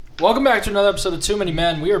Welcome back to another episode of Too Many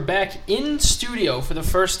Men. We are back in studio for the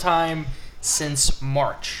first time since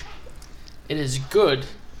March. It is good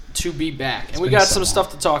to be back. And we got some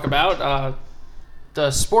stuff to talk about.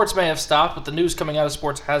 The sports may have stopped, but the news coming out of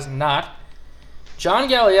sports has not. John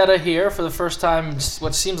Gallietta here for the first time in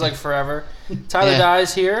what seems like forever. Tyler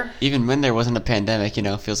Dye's here. Even when there wasn't a pandemic,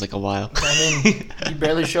 feels like a while. I mean, he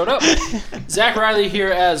barely showed up. Zach Riley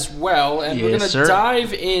here as well, and we're going to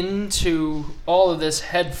dive into all of this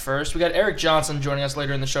head first. We got Eric Johnson joining us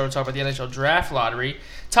later in the show to talk about the NHL Draft Lottery.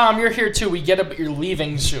 Tom, you're here too. We get it, but you're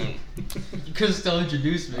leaving soon. You could have still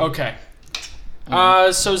introduced me. Okay.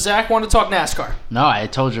 So Zach wanted to talk NASCAR. No, I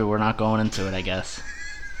told you we're not going into it, I guess.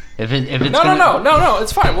 If it's No,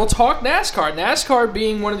 it's fine. We'll talk NASCAR. NASCAR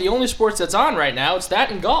being one of the only sports that's on right now, it's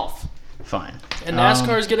that and golf. Fine. And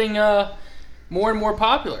NASCAR is getting more and more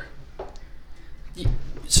popular.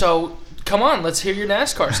 So, come on, let's hear your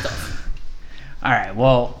NASCAR stuff. All right,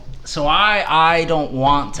 well, so I don't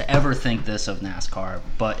want to ever think this of NASCAR,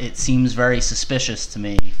 but it seems very suspicious to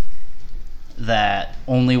me that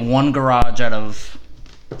only one garage out of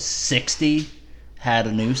 60 had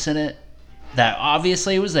a noose in it. That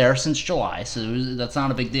obviously was there since July, so that's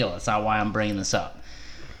not a big deal. That's not why I'm bringing this up.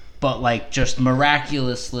 But, just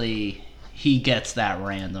miraculously, he gets that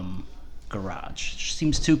random garage. It just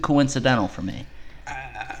seems too coincidental for me.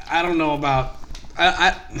 I don't know about...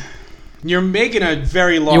 You're making a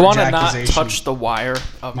very large accusation. You want to not touch the wire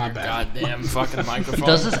of your goddamn fucking microphone. He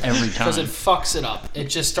does this every time. Because it fucks it up. It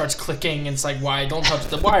just starts clicking, and it's like, why? Don't touch it.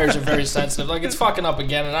 The wires are very sensitive. It's fucking up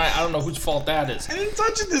again, and I don't know whose fault that is. I didn't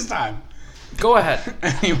touch it this time. Go ahead.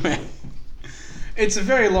 Anyway, it's a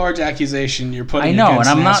very large accusation you're putting. I know, against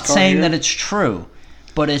and I'm NASCAR not saying here. that it's true,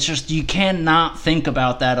 but it's just you cannot think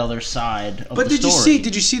about that other side of But the story.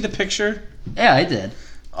 Did you see the picture Yeah, I did.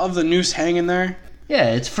 of the noose hanging there?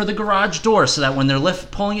 Yeah, it's for the garage door so that when they're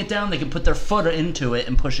pulling it down, they can put their foot into it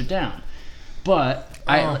and push it down. But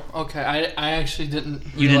okay. I actually didn't.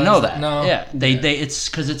 You didn't know that? No. Yeah, they it's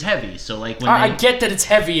because it's heavy. So when I get that it's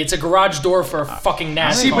heavy. It's a garage door for a fucking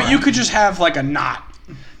NASCAR. See, but you could just have a knot.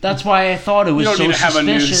 That's why I thought it was don't so need to have a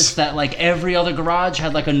suspicious noose. that every other garage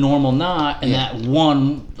had a normal knot, and that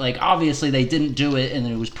one obviously they didn't do it, and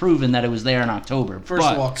it was proven that it was there in October. First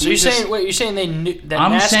of all, so you're saying they knew that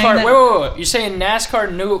I'm NASCAR? saying that- Wait. You're saying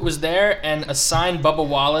NASCAR knew it was there and assigned Bubba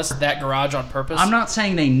Wallace that garage on purpose? I'm not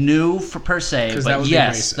saying they knew per se, that but would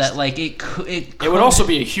yes, be racist. that it could. It would also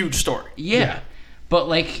be a huge story. Yeah. But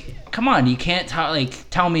come on, you can't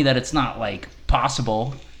tell me that it's not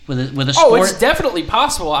possible with a sport. Oh, it's definitely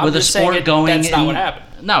possible. I'm with just a sport saying going. that's not what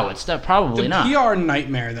happened. No, it's probably the not. PR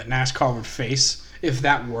nightmare that NASCAR would face if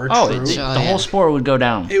that were true. The whole sport would go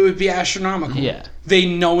down. It would be astronomical. Yeah. They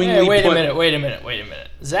knowingly Hey, wait a minute.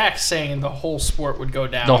 Zach's saying the whole sport would go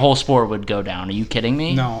down. The whole sport would go down. Are you kidding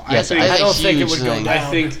me? No, Yes, I don't think it would go down. I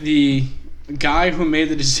think the guy who made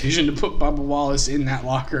the decision to put Bubba Wallace in that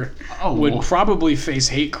locker would probably face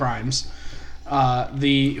hate crimes.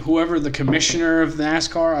 Whoever the commissioner of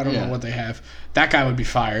NASCAR, I don't know what they have. That guy would be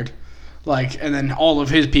fired. And then all of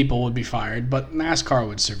his people would be fired, but NASCAR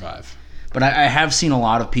would survive. But I have seen a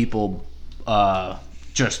lot of people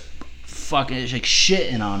just fucking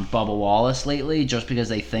shitting on Bubba Wallace lately just because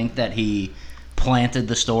they think that he planted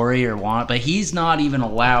the story but he's not even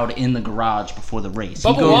allowed in the garage before the race.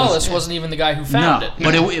 Bubba Wallace wasn't even the guy who found it.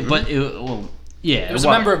 It was a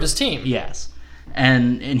member of his team. Yes.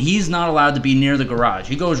 And he's not allowed to be near the garage.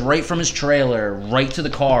 He goes right from his trailer right to the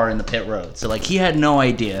car in the pit road. So he had no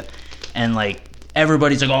idea. And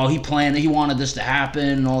everybody's oh, he wanted this to happen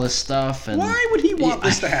and all this stuff. And why would he want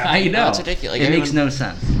this to happen? I know. That's ridiculous. It makes no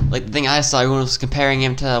sense. The thing I saw, everyone was comparing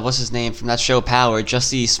him to what's his name from that show Power,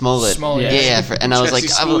 Jussie Smollett. And I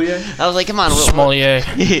was come on,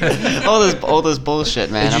 Smollett. all this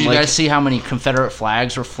bullshit, man. Did you guys see how many Confederate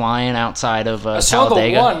flags were flying outside of I saw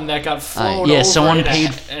Talladega? the one that got flown over someone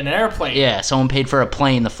paid an airplane. Yeah, someone paid for a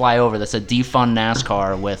plane to fly over. That's a defund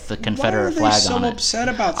NASCAR with the Confederate flag on it. Why are they so upset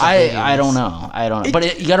about that? I don't know.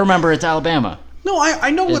 But you got to remember, it's Alabama. No, I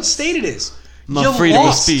know what state it is. My freedom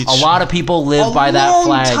of speech. A lot of people live by that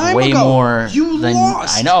flag way more than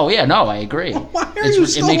lost. I know. Yeah, no, I agree. Why are you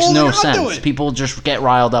still it makes no holding on to sense. it? People just get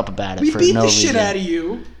riled up about it We for beat no the reason. shit out of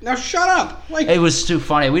you. Now shut up. It was too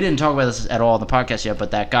funny. We didn't talk about this at all in the podcast yet,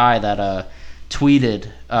 but that guy that tweeted,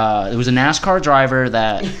 it was a NASCAR driver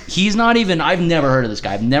that he's not even. I've never heard of this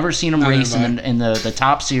guy. I've never seen him race in the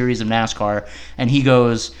top series of NASCAR, and he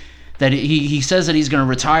goes that he says that he's going to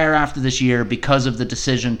retire after this year because of the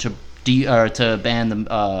decision to ban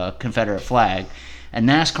the Confederate flag. And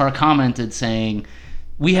NASCAR commented saying,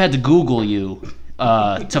 "We had to Google you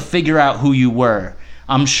to figure out who you were.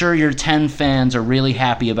 I'm sure your 10 fans are really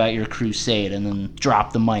happy about your crusade, and then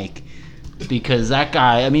drop the mic. Because that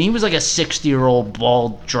guy, I mean, he was like a 60-year-old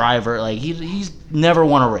bald driver. Like, he's never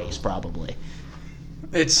won a race, probably.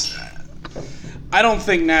 I don't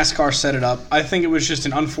think NASCAR set it up. I think it was just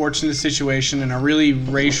an unfortunate situation in a really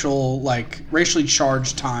racially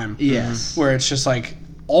charged time. Yes. Where it's just like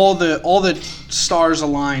all the stars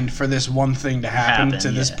aligned for this one thing to happen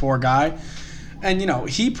to this poor guy. And,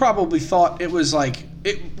 he probably thought it was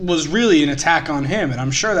really an attack on him, and I'm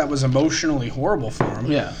sure that was emotionally horrible for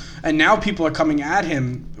him. Yeah. And now people are coming at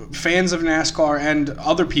him, fans of NASCAR and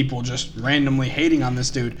other people just randomly hating on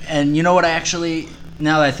this dude. And you know what,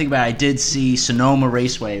 now that I think about it, I did see Sonoma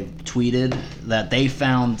Raceway tweeted that they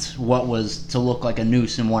found what was to look like a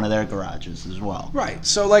noose in one of their garages as well. Right.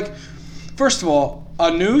 So, first of all,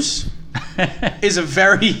 a noose is a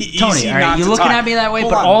very easy Tony, all right, knot you're to looking tie. at me that way,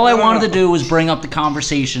 but all I wanted to do was bring up the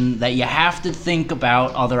conversation that you have to think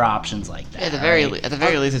about other options like that. At the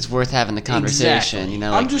very least, it's worth having the conversation. Exactly.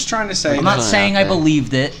 I'm just trying to say. I'm not saying I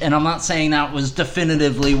believed it, and I'm not saying that was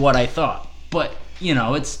definitively what I thought, but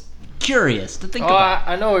it's curious to think about.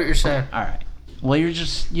 I know what you're saying. All right. Well,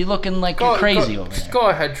 you're looking like you're crazy over there. Go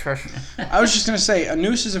ahead, Trish. I was just gonna say a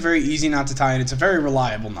noose is a very easy knot to tie, and it's a very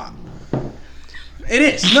reliable knot. It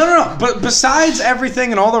is. No. But besides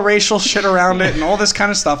everything and all the racial shit around it and all this kind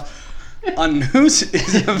of stuff, a noose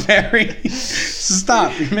is a very...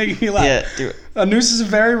 Stop. You're making me laugh. Yeah, dude. A noose is a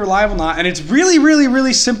very reliable knot, and it's really, really,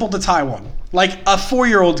 really simple to tie one. Like a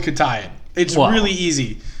 4-year-old could tie it. It's really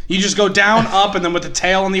easy. You just go down, up, and then with the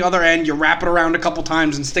tail on the other end, you wrap it around a couple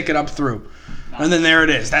times and stick it up through. And then there it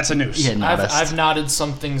is. That's a noose. Yeah, I've knotted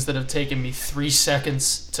some things that have taken me 3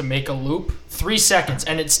 seconds to make a loop. 3 seconds,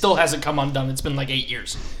 and it still hasn't come undone. It's been like 8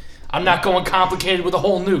 years. I'm not going complicated with a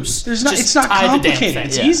whole noose. It's not complicated.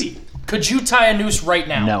 It's easy. Could you tie a noose right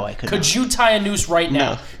now? No, I could not. Could you tie a noose right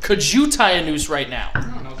now? No. Could you tie a noose right now? I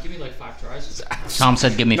don't know. Give me like 5 tries. Tom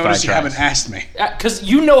said give me 5 Notice tries. you haven't asked me. Because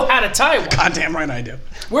you know how to tie one. Goddamn right I do.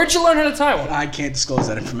 Where'd you learn how to tie one? I can't disclose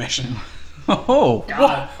that information. Oh,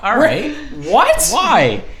 God. All right. What?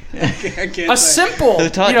 Why? I can't A say. simple, Who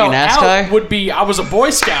taught you NASCAR? out would be I was a Boy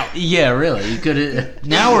Scout. Yeah, really. You could.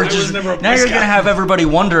 Now we're just. never a Boy Now you're Scout. gonna have everybody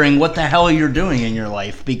wondering what the hell you're doing in your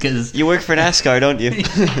life because. You work for NASCAR, don't you?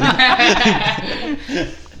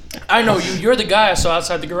 I know you. You're the guy I saw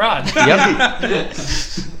outside the garage. Yep.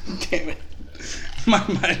 Damn it.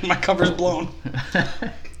 My cover's blown.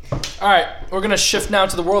 All right, we're going to shift now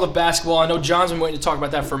to the world of basketball. I know John's been waiting to talk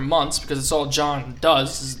about that for months because it's all John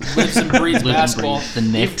does. He lives and breathes basketball. The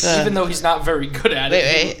Knicks. Even though he's not very good at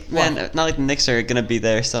it. Wait, man, not like the Knicks are gonna be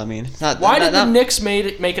there. So I mean, Why did the Knicks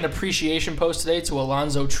make an appreciation post today to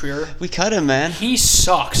Alonzo Trier? We cut him, man. He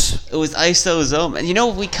sucks. It was ISO zone,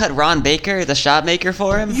 and we cut Ron Baker, the shot maker,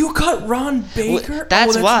 for him. You cut Ron Baker?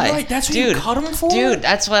 That's why. Right. That's who you cut him for? Dude,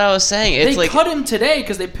 that's what I was saying. It's they like cut him today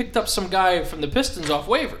because they picked up some guy from the Pistons off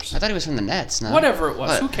waivers. I thought he was from the Nets. No? Whatever it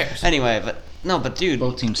was, who cares? Anyway, but dude,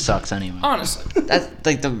 Both teams sucks anyway. Honestly. that's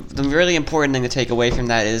like the really important thing to take away from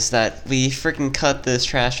that is that we freaking cut this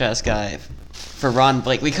trash ass guy for Ron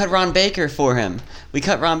Blake. We cut Ron Baker for him. We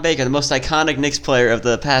cut Ron Baker, the most iconic Knicks player of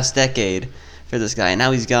the past decade, for this guy, and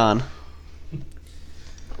now he's gone.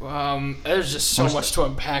 There's just so much to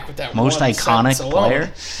unpack with that. Most one iconic sentence alone.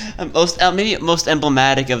 player. Maybe most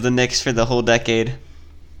emblematic of the Knicks for the whole decade.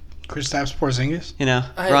 Kristaps Porzingis?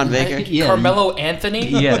 Ron Baker. Yeah. Carmelo Anthony?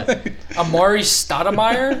 Yeah. Amari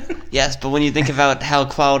Stoudemire? Yes, but when you think about how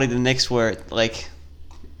quality the Knicks were, like,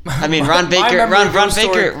 I mean, Ron My Baker, memory goes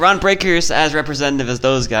toward- Ron Baker's as representative as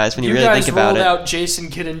those guys when you really guys think about rolled it. out Jason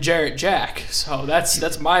Kidd and Jarrett Jack, so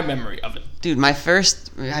that's my memory of it. Dude,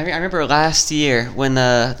 I remember last year when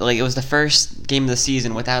it was the first game of the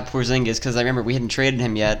season without Porzingis because I remember we hadn't traded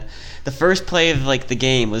him yet. The first play of the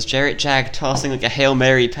game was Jarrett Jack tossing a Hail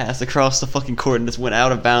Mary pass across the fucking court and just went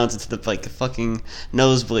out of bounds into the fucking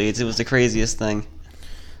nosebleeds. It was the craziest thing.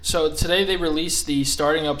 So today they released the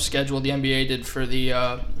starting up schedule the NBA did for the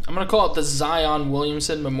I'm going to call it the Zion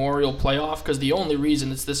Williamson Memorial Playoff because the only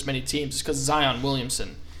reason it's this many teams is because Zion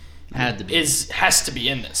Williamson has to be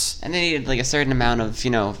in this. And they needed a certain amount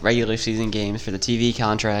of, regular season games for the TV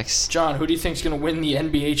contracts. John, who do you think's going to win the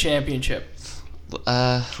NBA championship?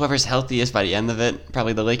 Whoever's healthiest by the end of it,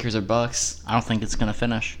 probably the Lakers or Bucks. I don't think it's gonna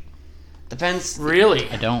finish. Depends. Really?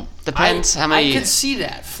 I don't. Depends how many. I can see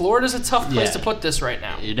that. Florida's a tough place to put this right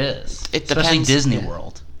now. It is. It Especially depends. Disney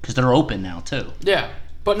World because they're open now too. Yeah,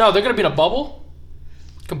 but no, they're going to be in a bubble,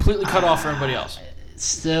 completely cut off from everybody else.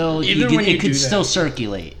 Still, Even when you it could do still that.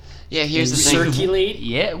 circulate. Yeah, here's the thing. Circulate.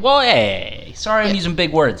 Yeah. Well, hey. Sorry, I'm using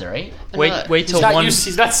big words. All right. Wait till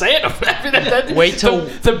He's not saying them. Wait till-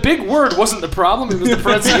 the big word wasn't the problem. It was the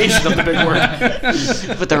pronunciation of the big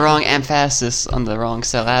word. With the wrong emphasis on the wrong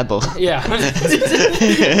syllable. Yeah.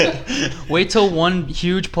 Wait till one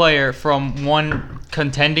huge player from one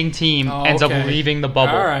contending team ends up leaving the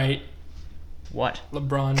bubble. All right. What?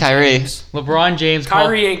 LeBron Kyrie. James. LeBron James.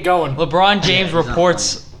 Kyrie ain't going. LeBron James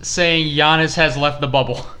reports saying Giannis has left the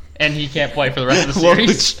bubble and he can't play for the rest of the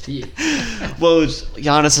series. Woj,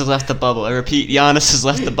 Giannis has left the bubble. I repeat, Giannis has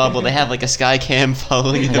left the bubble. They have like a sky cam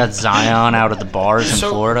following I him. got Zion out at the bars in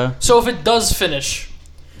Florida. So if it does finish,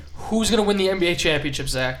 who's going to win the NBA championship,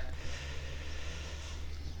 Zach?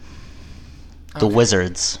 The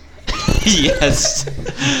Wizards. Yes.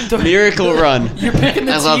 Miracle run. You're picking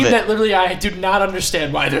the I love team it. that literally I do not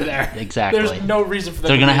understand why they're there. Exactly. There's no reason for them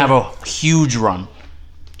They're to gonna be have there. a huge run.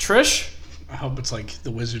 Trish? I hope it's like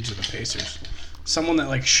the Wizards or the Pacers. Someone that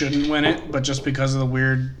like shouldn't win it, but just because of the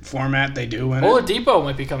weird format, they do win it. Oladipo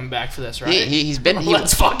might be coming back for this, right? He's been.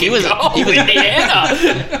 Let's fucking was, go, he was,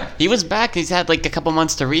 Indiana. he was back. He's had like a couple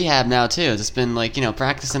months to rehab now too. Just been like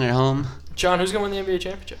practicing at home. John, who's going to win the NBA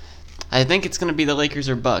championship? I think it's gonna be the Lakers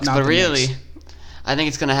or Bucks, Not but the really, Knicks. I think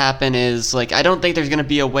it's gonna happen is like I don't think there's gonna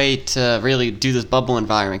be a way to really do this bubble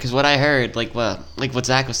environment because what I heard, like what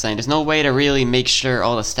Zach was saying, there's no way to really make sure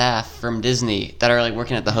all the staff from Disney that are like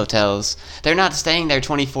working at the hotels, they're not staying there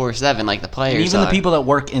 24/7 like the players. And even are. the people that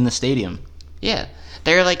work in the stadium. Yeah,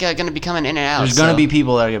 they're like gonna be coming in and out. There's gonna be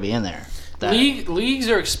people that are gonna be in there. Leagues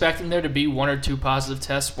are expecting there to be 1 or 2 positive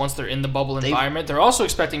tests once they're in the bubble environment. They're also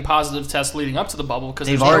expecting positive tests leading up to the bubble because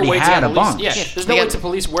They've there's no already way had to a police. bunch. Yeah, Yeah, there's they no way got- to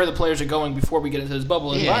police where the players are going before we get into this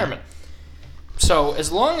bubble Yeah. environment. So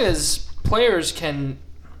as long as players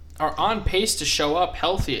are on pace to show up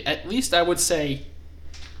healthy, at least I would say,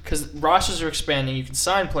 because rosters are expanding, you can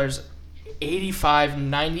sign players.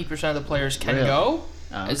 85-90% of the players can Really? go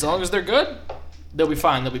Oh, as okay. long as they're good. They'll be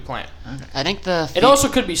fine. They'll be playing. I think the It also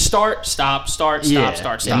could be start, stop, start, stop,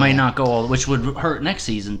 start, It stop. might not go all, which would hurt next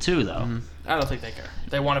season too, though. I don't think they care.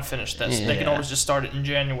 They want to finish this. They can Yeah. always just start it in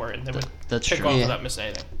January and they would That's kick true. off Yeah. without missing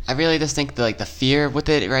anything. I really just think that, like the fear with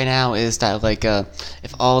it right now is that like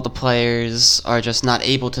if all the players are just not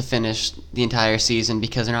able to finish the entire season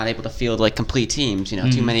because they're not able to field like complete teams,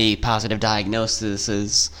 too many positive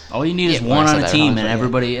diagnoses. All you need is Yeah, one well, I on said a that team, wrong, and but yeah.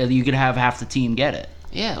 everybody. You could have half the team get it.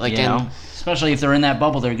 Yeah, like You and know, especially if they're in that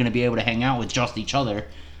bubble, they're going to be able to hang out with just each other.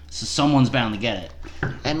 So someone's bound to get it.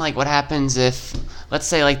 and like what happens if let's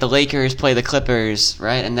say like the Lakers play the Clippers,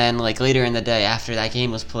 right? And then like later in the day after that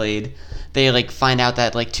game was played, they like find out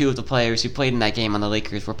that like 2 of the players who played in that game on the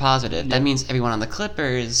Lakers were positive. That means everyone on the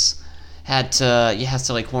Clippers has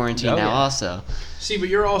to like quarantine Oh, now yeah. also. See, but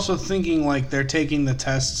you're also thinking like they're taking the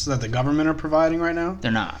tests that the government are providing right now.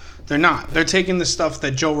 They're not. They're not. They're taking the stuff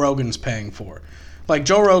that Joe Rogan's paying for. Like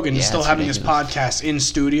Joe Rogan is Yeah, still it's having ridiculous. his podcast in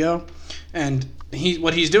studio, and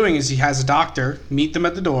what he's doing is he has a doctor meet them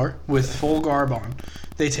at the door with full garb on.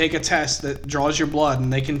 They take a test that draws your blood,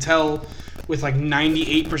 and they can tell with like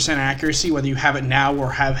 98% accuracy whether you have it now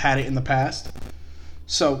or have had it in the past.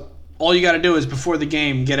 So all you got to do is before the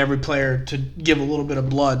game get every player to give a little bit of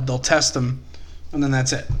blood. They'll test them, and then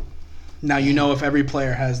that's it. Now you know if every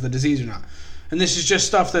player has the disease or not. And this is just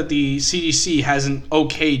stuff that the CDC hasn't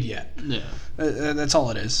okayed yet. Yeah. That's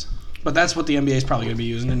all it is. But that's what the NBA is probably going to be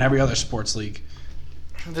using in every other sports league.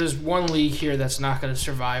 There's one league here that's not going to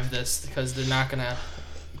survive this because they're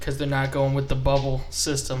not going with the bubble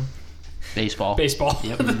system. Baseball. Baseball.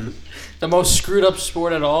 Yep. The most screwed up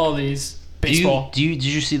sport out of all of these. Baseball. Did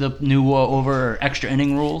you see the new over extra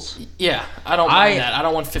inning rules? Yeah, I don't mind that. I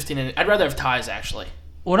don't want 15 innings. I'd rather have ties actually.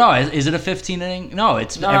 Well, no. Is it a 15 inning? No,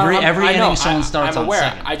 it's No, every I know. inning someone starts I'm on aware.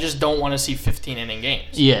 second. I just don't want to see 15 inning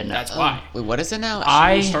games. Yeah, no. That's why. Wait, what is it now?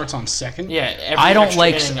 Someone starts on second. Yeah, every I don't extra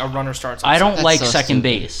like- inning, a runner starts. On I don't That's like so second stupid.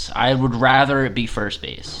 base. I would rather it be first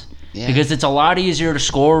base. Yeah. Because it's a lot easier to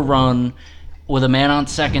score a run with a man on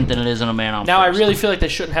second than it is in a man on Now first. I really feel like they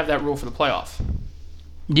shouldn't have that rule for the playoff.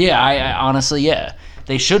 Yeah, I honestly, yeah.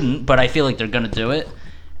 They shouldn't, but I feel like they're going to do it.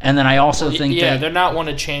 And then I also think Yeah, that... they're not want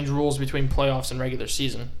to change rules between playoffs and regular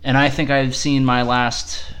season. And I think I've seen my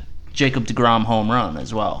last Jacob deGrom home run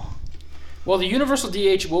as well. Well, the universal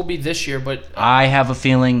DH will be this year, but I have a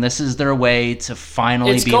feeling this is their way to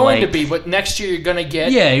finally it's be going like... to be. But next year you're going to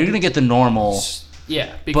get Yeah, you're going to get the normal...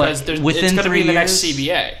 yeah, because But it's within going to be 3 the next years-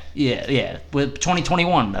 CBA. Yeah. With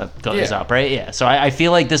 2021 goes Yeah. up, right? Yeah. So I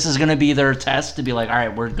feel like this is going to be their test to be like, all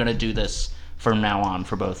right, we're going to do this from now on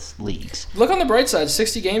for both leagues. Look on the bright side.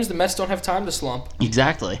 60 games, the Mets don't have time to slump.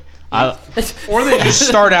 Exactly. Or they just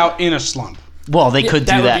start out in a slump. Well, they could do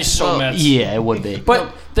that. That would be so Mets. Yeah, it would be.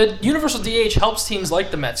 But the universal DH helps teams like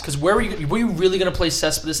the Mets because were you really going to play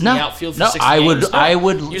Cespedes in the outfield for 60 games? I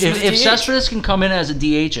would. Use him as If DH. Cespedes can come in as a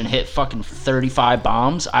DH and hit fucking 35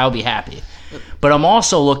 bombs, I'll be happy. But I'm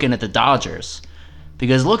also looking at the Dodgers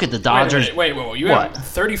because look at the Dodgers. Wait. You What? have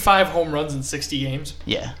 35 home runs in 60 games?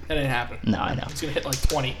 Yeah, That didn't happen. no, I know. He's going to hit like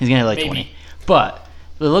 20. He's gonna hit like Maybe. 20. But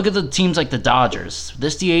look at the teams like the Dodgers.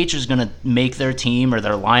 This DH is gonna make their team or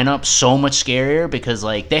their lineup so much scarier because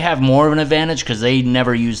like they have more of an advantage because they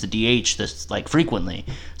never use the DH this like frequently.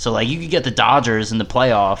 So like you could get the Dodgers in the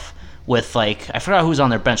playoff with like I forgot who's on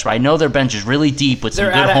their bench, but I know their bench is really deep with some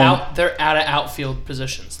They're good home. they're out of outfield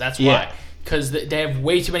positions. That's Yeah. why. Because they have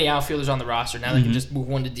way too many outfielders on the roster. Now they can just move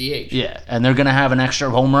one to DH. Yeah, and they're gonna have an extra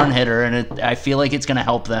home run hitter, and I feel like it's gonna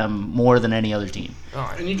help them more than any other team.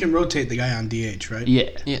 Oh, And you can rotate the guy on DH, right? Yeah,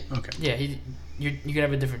 Okay. yeah, you can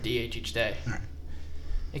have a different DH each day. All right.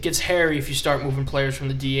 It gets hairy if you start moving players from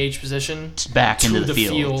the DH position it's back to into the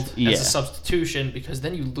field. Yeah, as a substitution because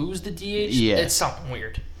then you lose the DH. Yeah. It's something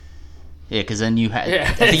weird. yeah, because then you Yeah.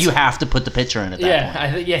 I think you have to put the pitcher in at that Yeah, point.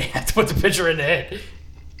 I think you have to put the pitcher in the hit.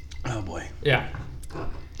 Oh boy. Yeah.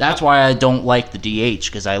 That's why I don't like the DH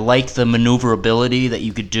because I like the maneuverability that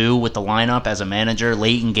you could do with the lineup as a manager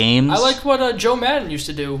late in games. I like what Joe Madden used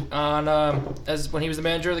to do on as when he was the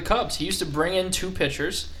manager of the Cubs. He used to bring in 2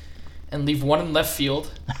 pitchers and leave one in left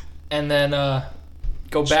field, and then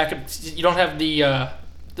go back. You don't have the.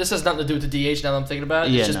 This has nothing to do with the DH. Now that I'm thinking about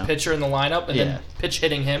it, Yeah, it's just no. pitcher in the lineup and Yeah. then pitch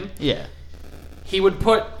hitting him. Yeah, He would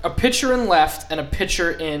put a pitcher in left and a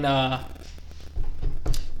pitcher in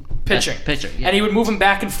pitching. pitcher, yeah. And he would move him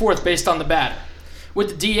back and forth based on the batter.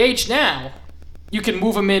 With the DH now, you can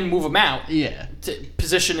move him in, move him out. yeah. To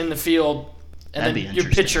position in the field, and That'd be then your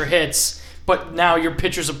interesting. pitcher hits. But now your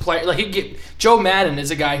pitcher's a player. Like Joe Madden is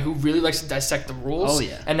a guy who really likes to dissect the rules. Oh,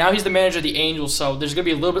 yeah. And now he's the manager of the Angels, so there's going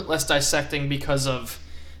to be a little bit less dissecting because of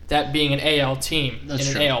that being an AL team That's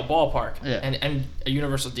in true. an AL ballpark Yeah. and a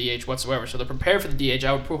universal DH whatsoever. So they're prepared for the DH.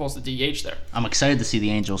 I would Pujols the DH there. I'm excited to see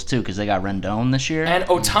the Angels too because they got Rendon this year. And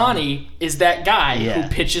Otani is that guy Yeah. who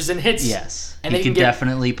pitches and hits. yes, And he they could can get-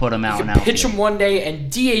 definitely put him out You and can out. pitch him one day and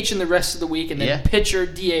DH in the rest of the week, and then Yeah. pitcher,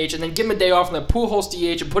 DH, and then give him a day off and then Pujols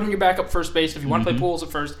DH and put him in your backup first base if you want to play Pujols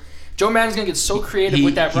at first. Joe Madden's going to get so creative He-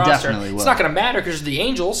 with that he roster. definitely It's will. not going to matter because they're the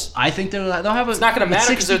Angels. I think they'll have a. It's not going to matter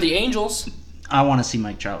because they're the Angels. I want to see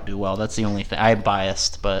Mike Trout do well. That's the only thing. I'm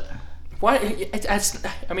biased, but Why?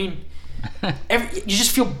 I mean, you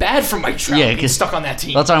just feel bad for Mike Trout Yeah, being 'cause stuck on that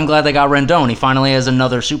team. that's why I'm glad they got Rendon. He finally has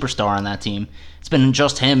another superstar on that team. It's been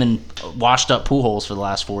just him and washed up Pujols for the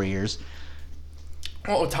last 4 years.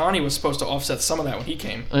 Well, Otani was supposed to offset some of that when he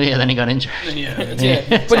came. Oh yeah, then he got injured.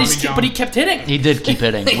 Yeah, but he kept hitting. He did keep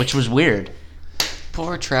hitting, which was weird.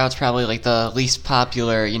 Poor Trout's probably like the least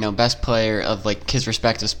popular, best player of like his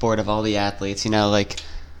respective sport of all the athletes.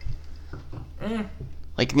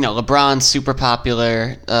 LeBron's super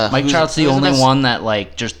popular. Mike Trout's the who's only best- one that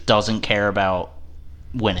like just doesn't care about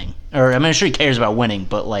winning. Or I mean, I'm sure he cares about winning,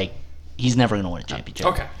 but like he's never gonna win a championship.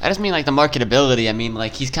 Okay. I just mean like the marketability. I mean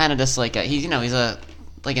like he's kind of just like he's a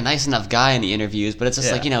like a nice enough guy in the interviews, but it's just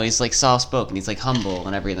Yeah. like he's like soft spoken. He's like humble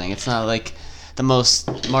and everything. It's not like the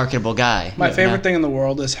most marketable guy. My favorite thing in the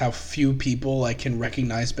world is how few people like can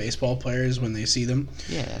recognize baseball players when they see them.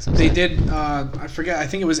 Yeah, that's what I'm They saying. did. I forget. I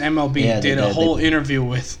think it was MLB Yeah, they did a did. whole interview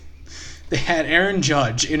with. They had Aaron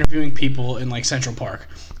Judge interviewing people in like Central Park,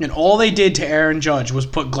 and all they did to Aaron Judge was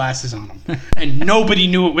put glasses on him, and nobody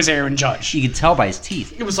knew it was Aaron Judge. You could tell by his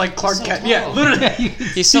teeth. It was like Clark Kent. Yeah, literally.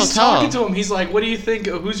 He's so tall. talking to him. He's like, "What do you think?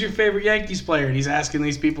 Who's your favorite Yankees player?" And he's asking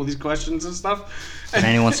these people these questions and stuff. Did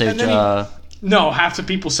anyone say and then no, half the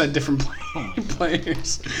people said different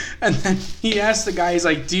players. And then he asked the guy, he's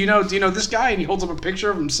like, do you know this guy? And he holds up a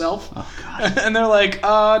picture of himself. Oh god, And they're like,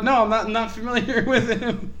 no, I'm not familiar with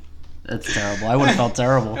him. that's terrible. I would have felt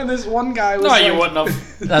terrible. And this one guy was No, like, you wouldn't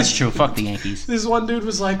have. That's true. Fuck the Yankees. This one dude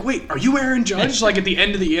was like, wait, are you Aaron Judge? Like at the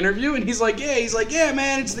end of the interview? And he's like, yeah,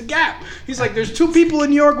 man, it's the Gap. He's like, there's 2 people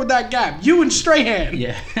in New York with that Gap. You and Strahan.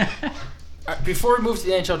 Yeah. Before we move to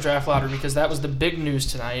the NHL draft lottery, because that was the big news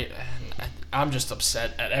tonight, and I'm just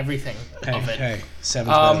upset at everything of it. Hey, 7's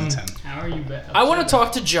better than 10. How are you? I want to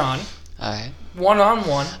talk to John Alright.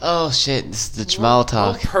 one-on-one. Oh shit, this is the Jamal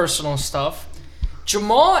talk. Little personal stuff.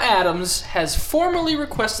 Jamal Adams has formally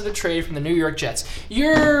requested a trade from the New York Jets. He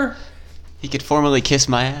could formally kiss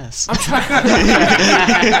my ass.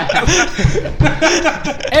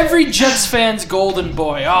 Every Jets fan's golden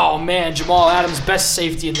boy. Oh man, Jamal Adams, best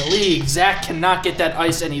safety in the league. Zach cannot get that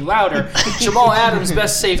ice any louder. Jamal Adams,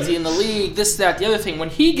 best safety in the league. This, that, the other thing. When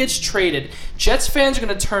he gets traded, Jets fans are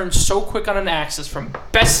going to turn so quick on an axis from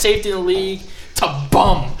best safety in the league to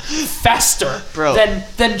bum faster Bro.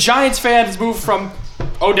 than Giants fans move from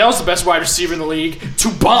Odell's the best wide receiver in the league to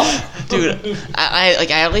bum. Dude, I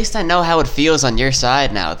at least I know how it feels on your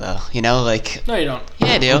side now, though. You know, like, No, you don't.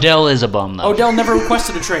 yeah, dude. Odell is a bum though. Odell never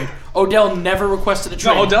requested a trade. Odell never requested a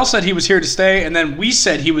trade. No, Odell said he was here to stay, and then we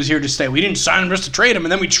said he was here to stay. We didn't sign him just to trade him,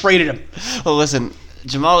 and then we traded him. Well, listen,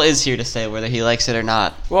 Jamal is here to stay, whether he likes it or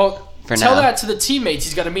not. Well, For tell now. that to the teammates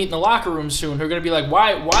he's got to meet in the locker room soon. Who are going to be like,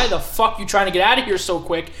 why the fuck you trying to get out of here so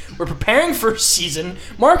quick? We're preparing for a season.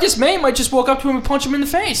 Marcus May might just walk up to him and punch him in the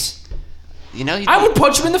face. You know, I would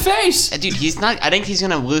punch him in the face. dude, he's not. I think he's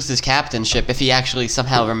gonna lose his captainship if he actually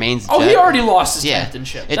somehow remains. Oh, Jet. he already lost his Yeah.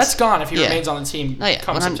 captainship. It's- That's gone if he yeah. remains on the team No, yeah,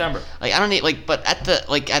 come 100 September. Like I don't need but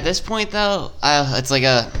at this point though, it's like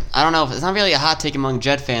I don't know. It's not really a hot take among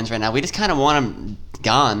Jet fans right now. We just kind of want him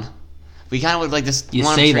gone. We kind of would like just You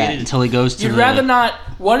want say him that traded. until he goes to You'd the. rather not.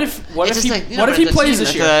 What if It's he just like, you know, what if but he the plays team, this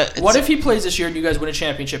like, year? it's- What if he plays this year and you guys win a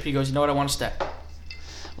championship? He goes, you know what? I want to stay.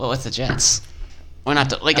 Well, what's the Jets? We're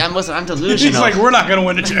not I'm He's delusional. like, we're not going to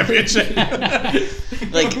win a championship.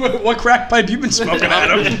 Like what crack pipe you been smoking,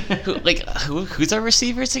 Adam? who's our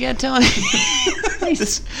receivers again, Tony?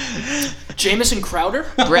 This- Jamison Crowder?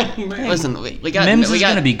 Brett, listen, we got Mims we is got,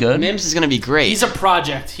 gonna be good. Mims is gonna be great. He's a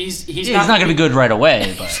project. He's He's not going to be good right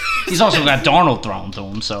away, but he's also got Darnold thrown to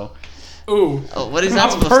him. So Ooh. Oh, what is that How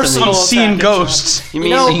supposed personal. to mean? I'm seeing attack, ghosts. You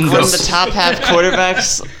mean know, from Chris- the top half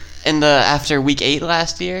quarterbacks after week 8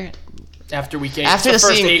 last year? After week 8. After It's the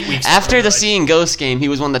the first seeing 8 weeks. after the seeing ghost game, he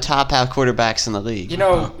was one of the top half quarterbacks in the league. You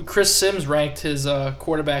know, Chris Sims ranked his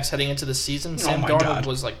quarterbacks heading into the season. Sam my Darnold God.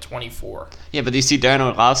 was like 24. Yeah, but do you see Darren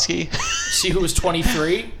Orlovsky? See who was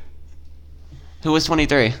 23? Who was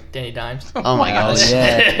 23? Danny Dimes. Oh my gosh.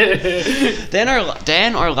 yeah,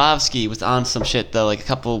 Dan Orlovsky was on some shit though, like a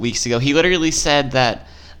couple of weeks ago. He literally said that,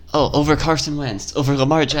 over Carson Wentz, over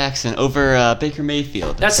Lamar Jackson, over Baker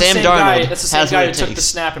Mayfield. That's Sam the same Darnold guy. That's the same has guy what who it took the takes.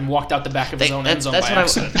 snap and walked out the back of his own end zone That's by what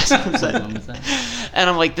accident. that's what I'm saying. And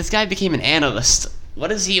I'm like, this guy became an analyst.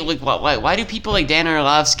 What is he like? Why do people like Dan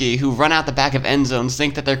Orlovsky, who run out the back of end zones,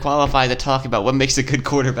 think that they're qualified to talk about what makes a good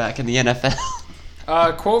quarterback in the NFL?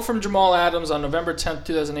 Quote from Jamal Adams on November 10th,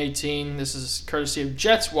 2018. This is courtesy of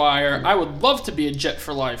Jets Wire. I would love to be a Jet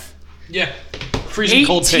for life. Yeah. Freezing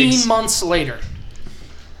cold 18 takes. months later.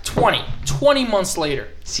 20 months later.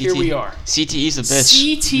 Here we are. CTE's a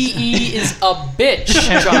bitch. CTE is a bitch,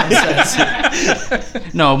 John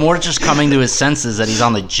says. no, more just coming to his senses that he's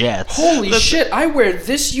on the Jets. Holy shit! I wear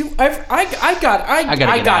this. I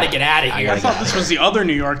gotta get out of here. I thought this was the other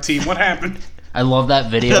New York team. What happened? I love that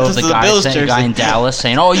video That of was the the guy, Bills saying, guy in jersey. Dallas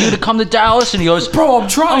saying, "Oh, you to come to Dallas?" And he goes, Bro, I'm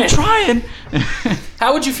trying. "I'm trying."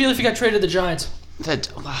 How would you feel if you got traded to the Giants?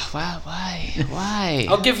 Why?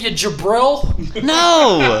 I'll give you Jabril.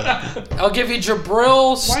 No! I'll give you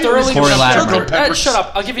Jabril, Sterling Corey Shepard. Latimore? Shut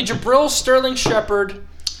up. I'll give you Jabril, Sterling Shepard,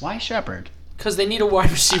 Why Shepard? because they need a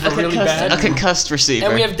wide receiver really bad. A concussed receiver.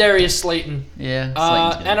 And we have Darius Slayton. Yeah,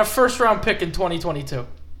 And a first-round pick in 2022.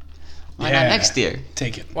 Why Yeah. not next year?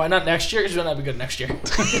 Take it. Why not next year? Because we're not be good next year.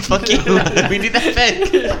 Fuck you. We need that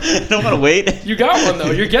pick. I don't want to wait. You got one,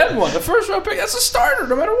 though. You're getting one. The first-round pick, that's a starter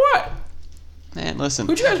no matter what. Man, listen.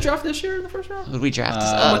 Who'd you guys draft this year in the first round? Who'd we draft?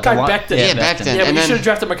 Mackay Becton. Yeah, Becton. Yeah, but and you then, should have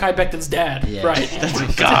drafted Mackay Becton's dad. Yeah. Right.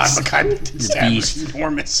 God, Mackay beast. was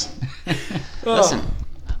enormous. listen.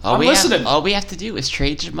 I'm listening. All we have to do is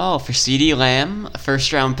trade Jamal for CeeDee Lamb, a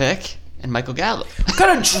first-round pick, and Michael Gallup. What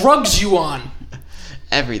kind of drugs you on?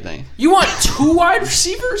 Everything. You want 2 wide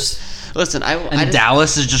receivers? Listen, And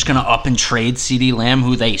Dallas is just gonna up and trade CeeDee Lamb,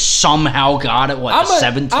 who they somehow got at what, the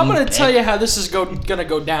 17th I'm gonna pick? tell you how this is gonna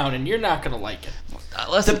go down, and you're not gonna like it.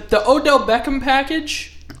 listen. The Odell Beckham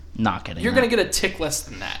package, Not kidding. you're gonna get a tick less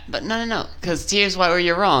than that. But no. Because here's why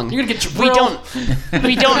you're wrong. You're gonna get We Jabril.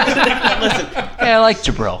 We don't. Listen. Yeah, I like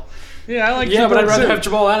Jabril. Yeah, I like Yeah, but I'd rather too. have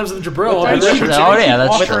Jamal Adams than Jabril. That's They true. Oh, yeah,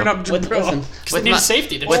 that's Offering true. up Jabril. need a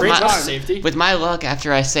safety. They with trade my- us a safety. With my luck,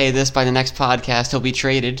 after I say this by the next podcast, he'll be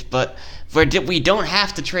traded. But we don't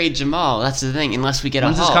have to trade Jamal. That's the thing, unless we get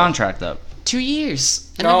When's a his haul. contract up? 2 years,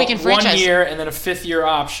 and No, then we can franchise. 1 year and then a 5th-year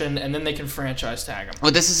option, and then they can franchise tag him.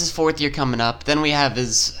 Well, this is his 4th year coming up. Then we have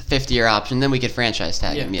his 5th year option. Then we could franchise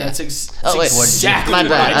tag him. Yeah. That's Oh, wait. exactly My what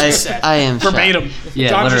bad. I just said. I am shut. Verbatim. Yeah,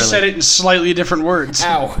 John literally. just said it in slightly different words.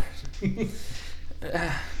 Ow.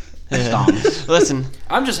 Dumb. Listen,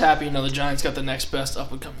 I'm just happy the Giants got the next best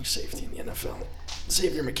up-and-coming safety in the NFL.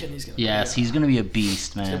 Xavier McKinney's gonna Yes, he's gonna be a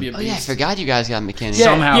beast, man. be a oh yeah, I beast. forgot you guys got McKinney. Yeah,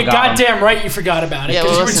 Somehow you're got him. goddamn right you forgot about it Yeah,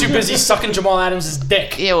 because well, you were too listen. busy sucking Jamal Adams'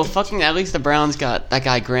 dick. Yeah, well, fucking at least the Browns got that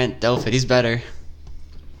guy Grant Delpit. He's better.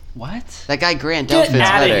 What? That guy Grant Get Delpit's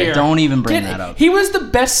outta better. here. Don't even bring that up. He was the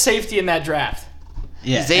best safety in that draft.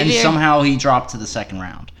 Yeah, and Xavier? somehow he dropped to the second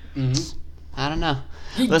round. I don't know.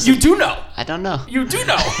 You do know. I don't know. You do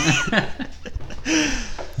know.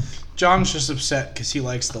 John's just upset because he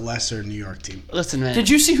likes the lesser New York team. Listen, man. Did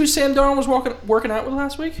you see who Sam Darnold was working out with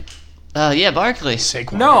last week? Yeah, Barkley.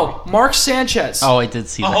 Saquon. No, Mark Sanchez. Oh, I did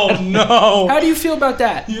see that. Oh no! How do you feel about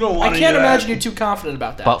that? You don't wanna I can't hear that. imagine you're too confident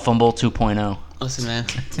about that. Butt fumble 2.0. Listen, man.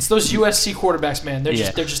 It's those USC quarterbacks, man. They're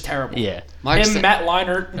Yeah. just terrible. Yeah. Mark Him, Matt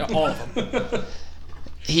Leinart, all of them.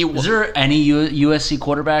 Is there any USC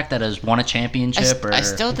quarterback that has won a championship or I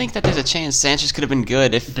still think that there's a chance Sanchez could have been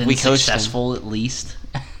good if been we coached him. successful at least?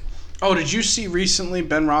 Oh, did you see recently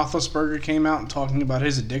Ben Roethlisberger came out and talking about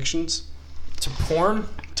his addictions To porn?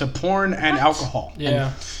 to porn and alcohol?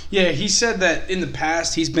 Yeah. Yeah, he said that in the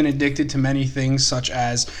past he's been addicted to many things such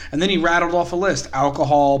as, and then he rattled off a list: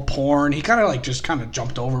 alcohol, porn. He kind of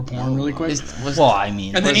jumped over porn really quick. Well, I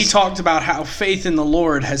mean, And then he talked about how faith in the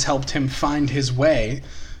Lord has helped him find his way,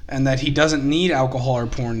 and that he doesn't need alcohol or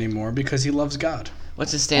porn anymore because he loves God.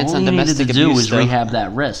 What's his stance all on he needed domestic to do abuse? was though? rehab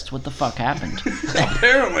that wrist. What the fuck happened?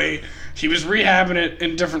 Apparently, he was rehabbing it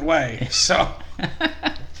in a different way. So,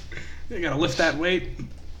 you gotta lift that weight.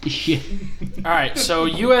 Yeah. All right, so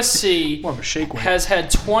USC More of a shake weight. has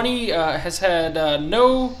had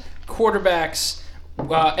no quarterbacks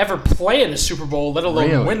ever play in a Super Bowl, let alone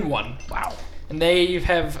Really? win one. Wow. And they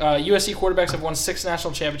have USC quarterbacks have won 6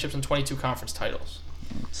 national championships and 22 conference titles.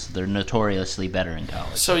 So they're notoriously better in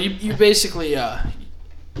college. So you basically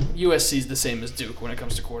USC's the same as Duke when it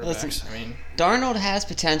comes to quarterbacks. Listen. I mean, Darnold has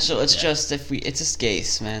potential. It's just it's just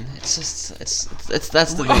Gase, man. It's just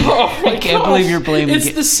that's the thing. oh my I can't believe you're blaming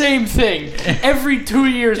It's the same thing every 2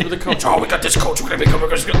 years with a coach. Oh, we got this coach. We're gonna become.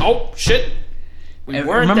 Oh shit, we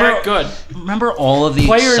weren't that good. Remember all of the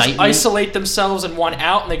Players excitement? isolate themselves in one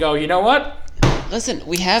out, and they go, you know what? Listen,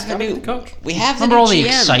 we have a gotta be new the coach. We have the Remember new all the GM.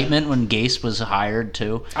 excitement when Gase was hired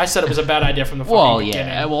too? I said it was a bad idea from the fucking Well, beginning.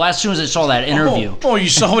 yeah. Well, as soon as I saw that interview, Oh, you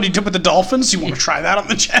saw what he did with the Dolphins? You want to try that on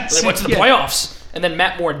the Jets? They went to the playoffs, and then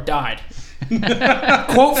Matt Moore died.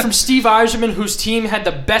 Quote from Steve Eiserman, whose team had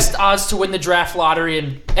the best odds to win the draft lottery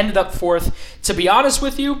and ended up 4th. To be honest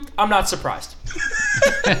with you, I'm not surprised.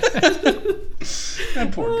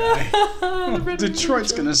 That poor guy.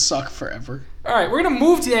 Detroit's going to suck forever. All right, we're going to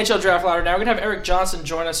move to the NHL draft lottery now. We're going to have Eric Johnson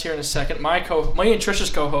join us here in a second, my and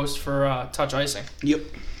Trisha's co-host for Touch Icing. Yep.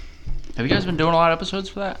 have you guys been doing a lot of episodes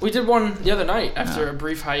for that? We did one the other night after a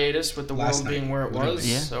brief hiatus with the Last world being night, where it literally.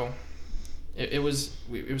 was. Yeah. So it was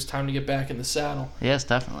time to get back in the saddle. Yes,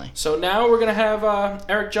 definitely. So now we're going to have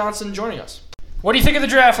Eric Johnson joining us. What do you think of the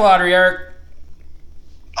draft lottery, Eric?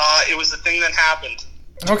 It was the thing that happened.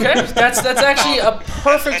 Okay, that's actually a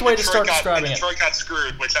perfect And way to Detroit start describing it. Detroit got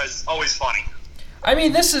screwed, which is always funny. I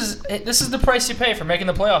mean, this is the price you pay for making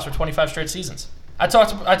the playoffs for 25 straight seasons. I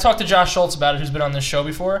talked to Josh Schultz about it, who's been on this show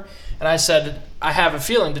before, and I said I have a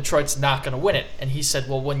feeling Detroit's not going to win it, and he said,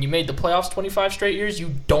 well, when you made the playoffs 25 straight years,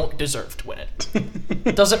 you don't deserve to win it.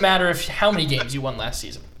 It doesn't matter how many games you won last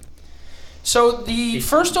season. So the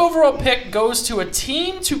first overall pick goes to a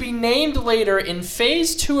team to be named later in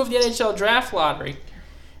Phase 2 of the NHL Draft Lottery.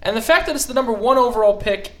 And the fact that it's the number 1 overall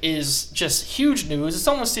pick is just huge news. It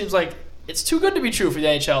almost seems like it's too good to be true for the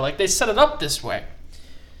NHL. Like, they set it up this way.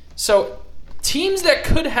 So teams that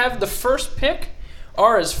could have the first pick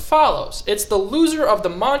are as follows. It's the loser of the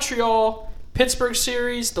Montreal-Pittsburgh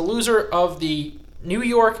series, the loser of the New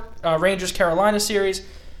York Rangers-Carolina series,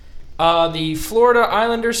 the Florida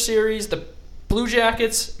Islanders series, the Blue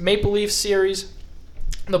Jackets Maple Leafs series,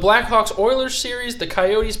 the Blackhawks Oilers series, the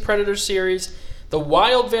Coyotes Predators series, the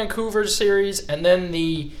Wild Vancouver series, and then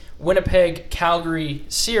the Winnipeg Calgary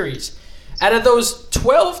series. Out of those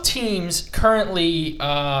 12 teams currently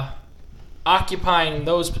occupying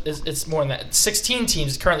those, it's more than that, 16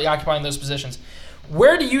 teams currently occupying those positions,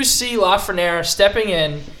 where do you see Lafreniere stepping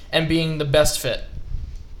in and being the best fit?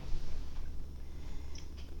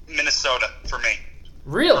 Minnesota, for me.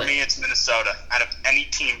 Really? For me, it's Minnesota. Out of any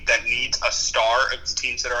team that needs a star of the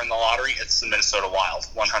teams that are in the lottery, it's the Minnesota Wild,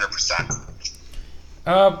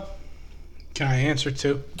 100%. Can I answer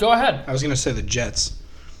too? Go ahead. I was going to say the Jets.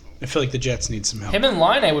 I feel like the Jets need some help. Him and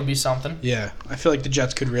Line would be something. Yeah, I feel like the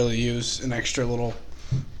Jets could really use an extra little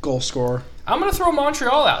goal scorer. I'm going to throw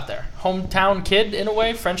Montreal out there. Hometown kid, in a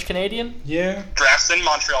way, French-Canadian. Yeah. Drafts in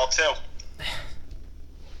Montreal,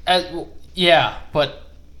 too. Yeah, but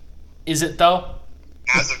is it, though?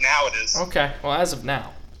 As of now, it is. Okay, well, as of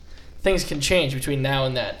now. Things can change between now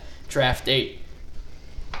and that draft date.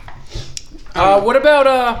 What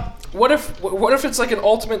if it's like an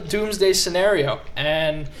ultimate doomsday scenario,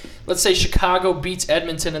 and let's say Chicago beats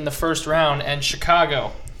Edmonton in the first round, and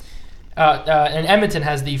and Edmonton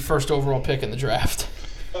has the first overall pick in the draft.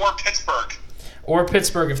 Or Pittsburgh. Or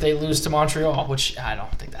Pittsburgh if they lose to Montreal, which I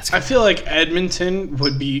don't think that's going I feel like Edmonton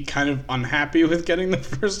would be kind of unhappy with getting the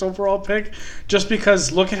first overall pick just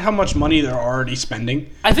because look at how much money they're already spending.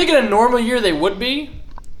 I think in a normal year they would be,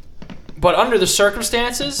 but under the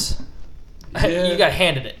circumstances, you got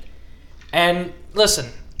handed it. And listen,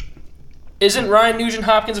 isn't Ryan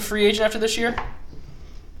Nugent-Hopkins a free agent after this year?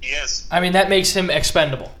 He is. I mean, that makes him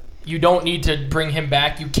expendable. You don't need to bring him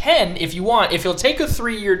back. You can if you want. If he'll take a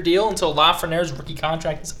 3-year deal until Lafreniere's rookie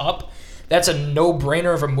contract is up, that's a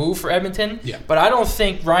no-brainer of a move for Edmonton. Yeah. But I don't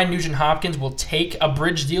think Ryan Nugent-Hopkins will take a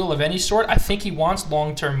bridge deal of any sort. I think he wants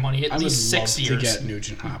long-term money, at least 6 years. I would love to get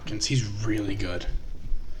Nugent-Hopkins. He's really good.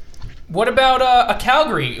 What about a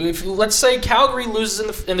Calgary? If let's say Calgary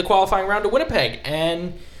loses in the qualifying round to Winnipeg,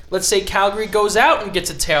 and let's say Calgary goes out and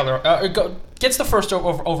gets a gets the first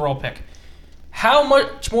overall pick. How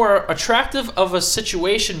much more attractive of a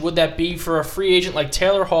situation would that be for a free agent like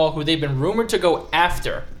Taylor Hall, who they've been rumored to go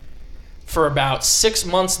after for about 6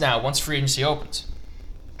 months now once free agency opens?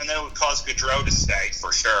 And then it would cause Gaudreau to stay,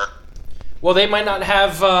 for sure. Well, they might not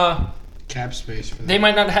have... cap space for that. They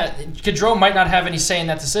might not have... Gaudreau might not have any say in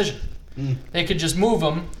that decision. They could just move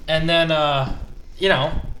him, and then,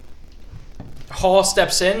 Hall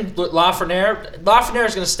steps in. Lafreniere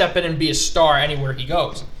is going to step in and be a star anywhere he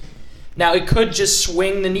goes. Now, it could just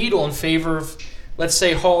swing the needle in favor of, let's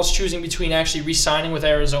say, Hall's choosing between actually re-signing with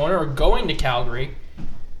Arizona or going to Calgary.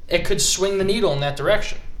 It could swing the needle in that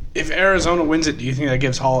direction. If Arizona wins it, do you think that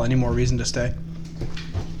gives Hall any more reason to stay?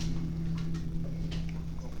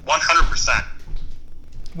 100%.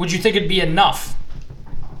 Would you think it'd be enough?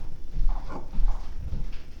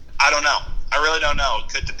 I don't know. I really don't know.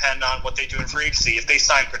 It could depend on what they do in free agency. If they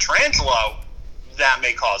sign Pietrangelo, that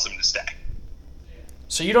may cause them to stay.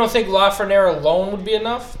 So you don't think Lafreniere alone would be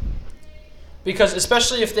enough? Because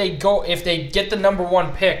especially if they get the number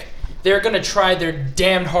 1 pick, they're going to try their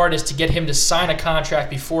damned hardest to get him to sign a contract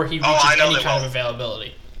before he reaches any kind of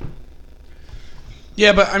availability.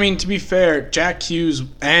 Yeah, but I mean, to be fair, Jack Hughes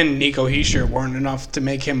and Nico Hischier weren't enough to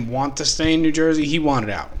make him want to stay in New Jersey. He wanted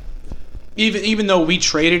out. Even though we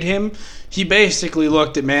traded him, he basically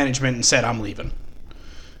looked at management and said, I'm leaving.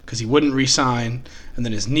 Because he wouldn't re-sign, and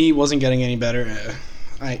then his knee wasn't getting any better.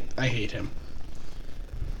 I hate him.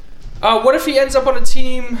 What if he ends up on a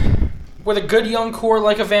team with a good young core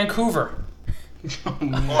like a Vancouver?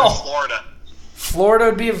 Or Florida. Florida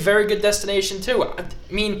would be a very good destination, too. I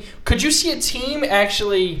mean, could you see a team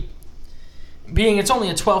actually being, it's only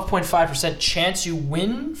a 12.5% chance you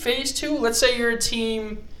win Phase 2? Let's say you're a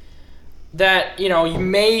team that, you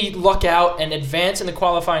may luck out and advance in the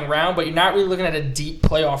qualifying round, but you're not really looking at a deep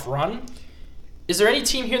playoff run. Is there any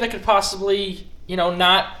team here that could possibly,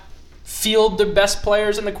 not field their best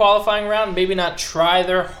players in the qualifying round, maybe not try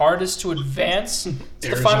their hardest to advance to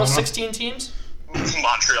the final 16 teams?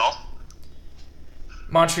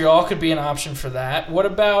 Montreal could be an option for that. What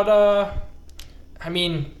about,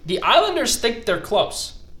 the Islanders think they're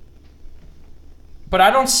close. But I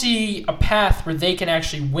don't see a path where they can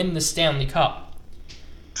actually win the Stanley Cup.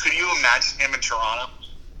 Could you imagine him in Toronto?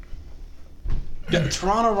 Yeah,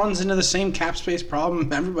 Toronto runs into the same cap space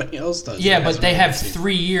problem everybody else does. Yeah, but they have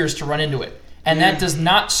 3 years to run into it. And that does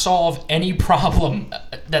not solve any problem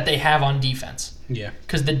that they have on defense. Yeah.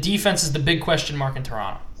 Because the defense is the big question mark in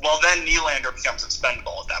Toronto. Well, then Nylander becomes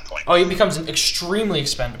expendable at that point. Oh, he becomes extremely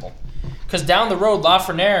expendable. Because down the road,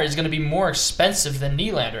 Lafreniere is going to be more expensive than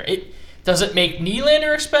Nylander. Does it make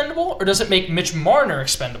Nylander expendable, or does it make Mitch Marner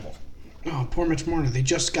expendable? Oh, poor Mitch Marner. They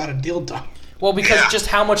just got a deal done. Well, because just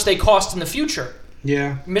how much they cost in the future.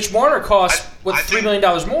 Yeah. Mitch Marner costs $3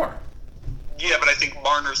 million more. Yeah, but I think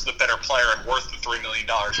Marner's the better player and worth the $3 million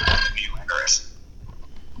more than Nylander is.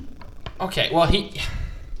 Okay, well,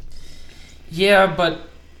 yeah, but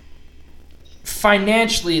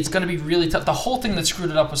financially, it's going to be really tough. The whole thing that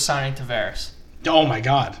screwed it up was signing Tavares. Oh, my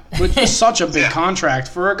God. Which is such a big contract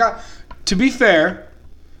for a guy. To be fair,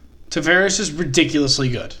 Tavares is ridiculously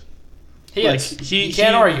good. He is. You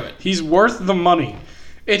can't argue it. He's worth the money.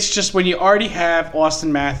 It's just when you already have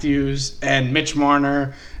Austin Matthews and Mitch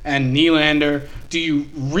Marner and Nylander, do you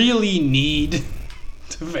really need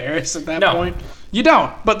Tavares at that point? You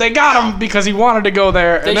don't. But they got him because he wanted to go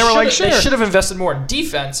there, and they were like, sure. They should have invested more in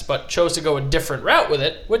defense, but chose to go a different route with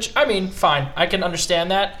it, which, fine. I can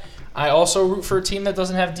understand that. I also root for a team that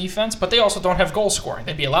doesn't have defense, but they also don't have goal scoring.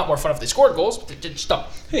 They'd be a lot more fun if they scored goals, but they just don't.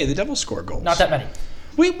 Hey, the Devils score goals. Not that many.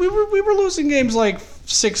 We were losing games like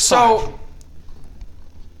 6-5. So,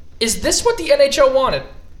 is this what the NHL wanted?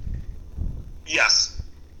 Yes.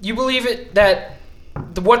 You believe it that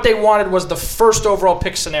what they wanted was the first overall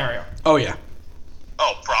pick scenario? Oh, yeah.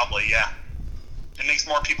 Oh, probably, yeah. It makes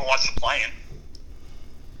more people watch the play-in.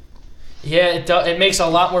 Yeah, it makes a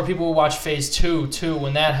lot more people watch Phase 2, too,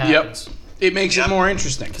 when that happens. Yep. It makes it more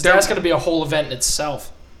interesting. Because that's going to be a whole event in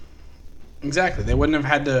itself. Exactly. They wouldn't have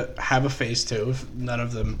had to have a Phase 2 if none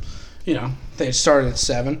of them, they had started at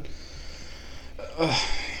 7.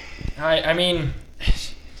 I mean,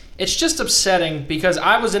 it's just upsetting because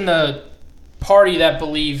I was in the party that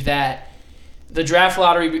believed that the draft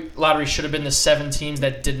lottery should have been the 7 teams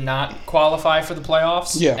that did not qualify for the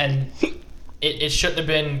playoffs. Yeah. And it shouldn't have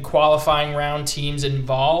been qualifying round teams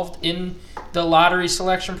involved in the lottery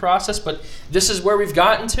selection process. But this is where we've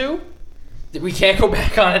gotten to. We can't go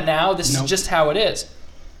back on it now. This is just how it is.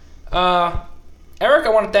 Eric, I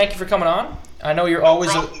want to thank you for coming on. I know you're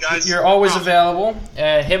always available.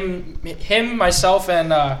 Him, myself,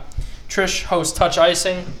 and Trish host Touch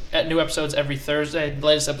Icing at new episodes every Thursday. The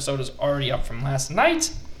latest episode is already up from last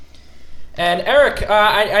night. And Eric,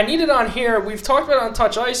 I need it on here. We've talked about it on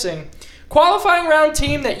Touch Icing. Qualifying round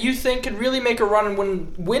team that you think could really make a run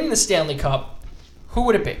and win the Stanley Cup. Who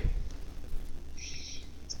would it be?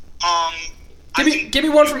 Give me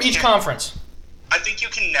one from each conference. I think you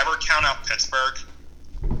can never count out Pittsburgh.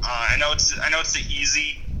 I know it's the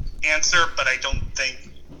easy answer, but I don't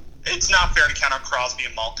think it's not fair to count out Crosby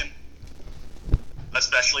and Malkin,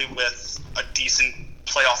 especially with a decent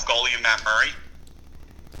playoff goalie in Matt Murray.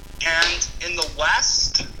 And in the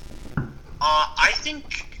West, I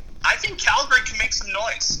think Calgary can make some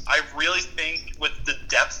noise. I really think with the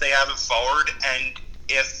depth they have at forward, and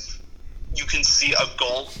if you can see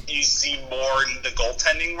you see more in the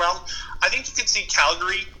goaltending realm, I think you can see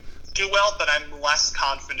Calgary do well, but I'm less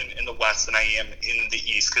confident in the West than I am in the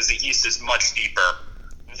East, because the East is much deeper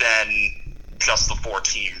than just the 4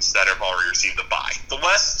 teams that have already received a bye. The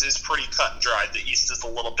West is pretty cut and dried. The East is a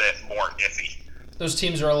little bit more iffy. Those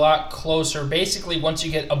teams are a lot closer. Basically, once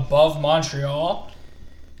you get above Montreal,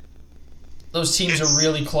 those teams are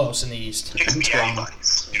really close in the East. It can be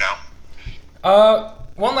anybody's,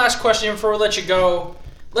 One last question before we let you go.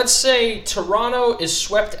 Let's say Toronto is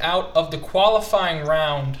swept out of the qualifying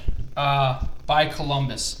round by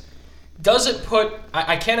Columbus. Does it put...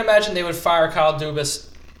 I can't imagine they would fire Kyle Dubas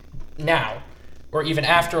now or even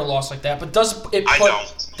after a loss like that, but does it put... I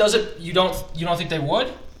don't. Does it... You don't think they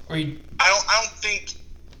would? Or you... I don't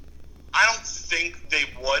think they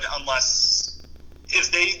would unless...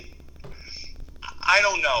 If they... I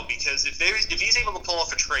don't know, because if he's able to pull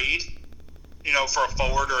off a trade, for a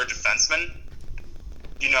forward or a defenseman,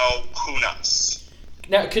 who knows?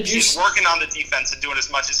 Now, could you? He's working on the defense and doing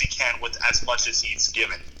as much as he can with as much as he's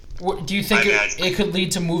given. Do you think it could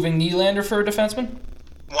lead to moving Nylander for a defenseman?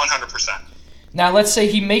 100%. Now, let's say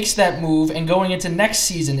he makes that move, and going into next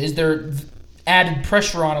season, is there added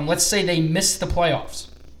pressure on him? Let's say they miss the playoffs.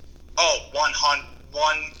 Oh,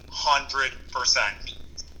 100%.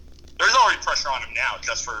 There's already pressure on him now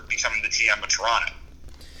just for becoming the GM of Toronto.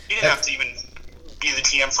 He didn't have to even be the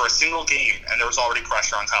GM for a single game, and there was already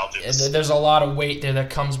pressure on Kyle Dubas. There's a lot of weight there that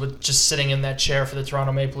comes with just sitting in that chair for the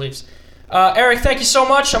Toronto Maple Leafs. Eric, thank you so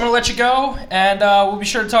much. I'm going to let you go, and we'll be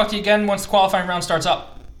sure to talk to you again once the qualifying round starts up.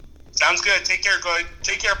 Sounds good. Take care,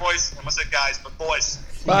 boys. I almost said guys, but boys.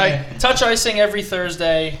 Bye. Yeah. Touch Icing every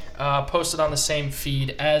Thursday, posted on the same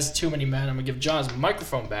feed as Too Many Men. I'm going to give John his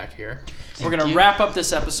microphone back here. We're going to wrap up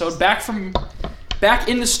this episode. Back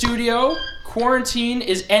in the studio. Quarantine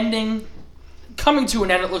is coming to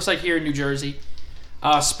an end, it looks like, here in New Jersey.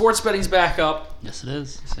 Sports betting's back up. Yes, it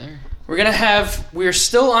is. Yes, sir. We're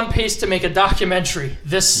still on pace to make a documentary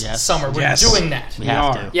this summer. We're doing that. We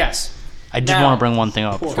have to. Yes. I did want to bring one thing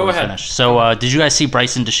up before we finish. So, did you guys see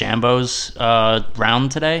Bryson DeChambeau's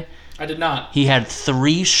round today? I did not. He had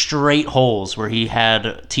 3 straight holes where he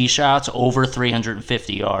had tee shots over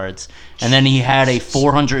 350 yards. And then he had a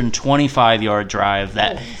 425-yard drive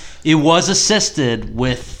that it was assisted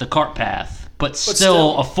with the cart path, but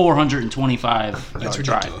still a 425-yard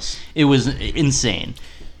drive. It was insane.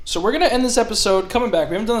 So we're going to end this episode coming back.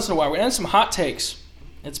 We haven't done this in a while. We're going to end some hot takes.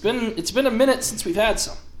 It's been a minute since we've had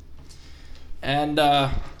some. And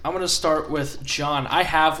I'm going to start with John. I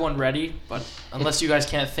have one ready, but unless you guys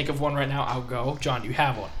can't think of one right now, I'll go. John, do you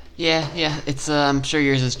have one? Yeah. It's I'm sure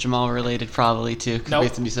yours is Jamal related, probably too. Nope.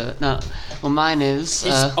 Based on you said it. No. Well, mine is.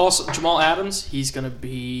 It's also Jamal Adams. He's going to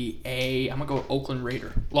be I'm going to go Oakland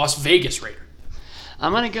Raider, Las Vegas Raider.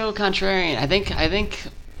 I'm gonna go contrarian. I think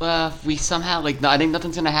we somehow I think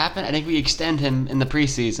nothing's gonna happen. I think we extend him in the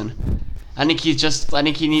preseason. I think he needs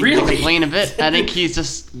to complain a bit. I think he's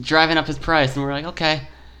just driving up his price, and we're like, okay,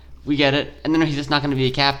 we get it. And then he's just not going to be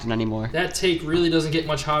a captain anymore. That take really doesn't get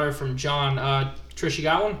much hotter from John. Trish, you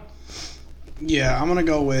got one? Yeah, I'm going to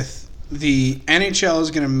go with the NHL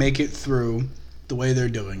is going to make it through the way they're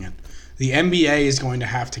doing it, the NBA is going to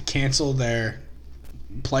have to cancel their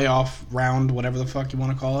playoff round, whatever the fuck you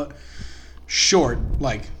want to call it, short,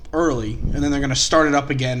 like early, and then they're going to start it up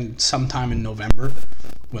again sometime in November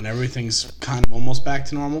when everything's kind of almost back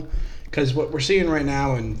to normal. Because what we're seeing right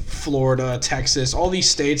now in Florida, Texas, all these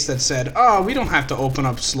states that said, oh, we don't have to open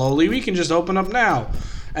up slowly, we can just open up now.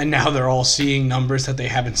 And now they're all seeing numbers that they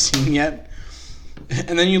haven't seen yet.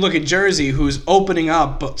 And then you look at Jersey, who's opening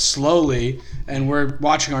up but slowly, and we're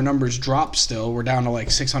watching our numbers drop still. We're down to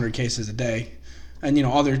like 600 cases a day. And, you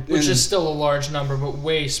know, which is still a large number, but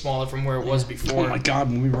way smaller from where it was before. Oh, my God,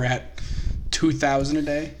 when we were at 2,000 a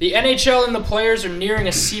day. The NHL and the players are nearing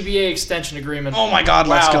a CBA extension agreement. Oh, my God,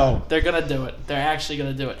 let's go. They're going to do it. They're actually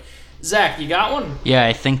going to do it. Zach, you got one? Yeah,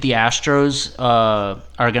 I think the Astros are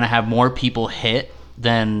going to have more people hit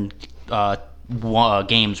than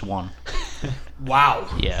games won. Wow.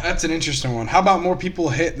 Yeah. That's an interesting one. How about more people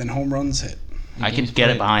hit than home runs hit? I can get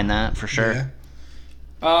it behind that for sure.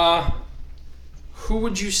 Yeah. Who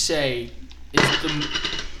would you say is the...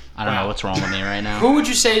 I don't know what's wrong with me right now. Who would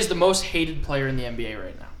you say is the most hated player in the NBA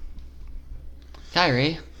right now?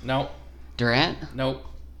 Kyrie. No. Durant. Nope.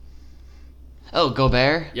 Oh,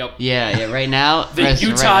 Gobert? Yep. Yeah, right now. The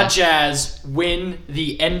Utah Jazz win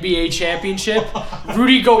the NBA championship.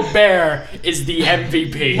 Rudy Gobert is the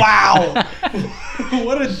MVP. Wow.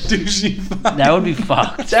 What a douchey fuck. That would be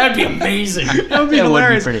fucked. That would be amazing. That would be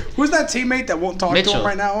hilarious. Pretty. Who's that teammate that won't talk to Mitchell. him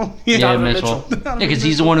right now? Yeah, Donovan Mitchell. Mitchell. Yeah, because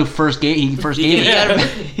he's the one who first gave it.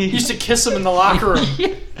 He used to kiss him in the locker room.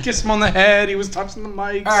 Kiss him on the head. He was touching the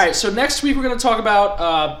mics. All right, so next week we're going to talk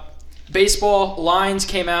about baseball. Lines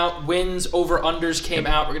came out. Wins, over, unders came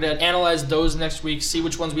out. We're going to analyze those next week, see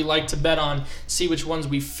which ones we like to bet on, see which ones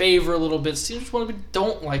we favor a little bit, see which ones we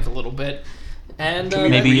don't like a little bit. And Can we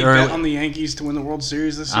maybe bet on the Yankees to win the World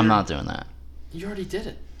Series this year? I'm not doing that. You already did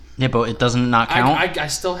it. Yeah, but it doesn't not count. I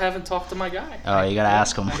still haven't talked to my guy. Oh, you gotta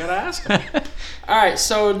ask him. I gotta ask him. All right,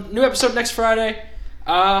 so new episode next Friday.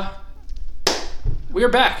 We are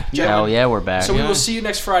back, gentlemen. Hell yeah, we're back. So we will see you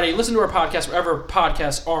next Friday. Listen to our podcast wherever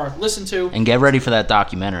podcasts are listened to. And get ready for that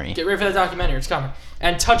documentary. Get ready for that documentary. It's coming.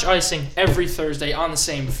 And Touch Icing every Thursday on the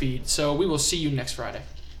same feed. So we will see you next Friday.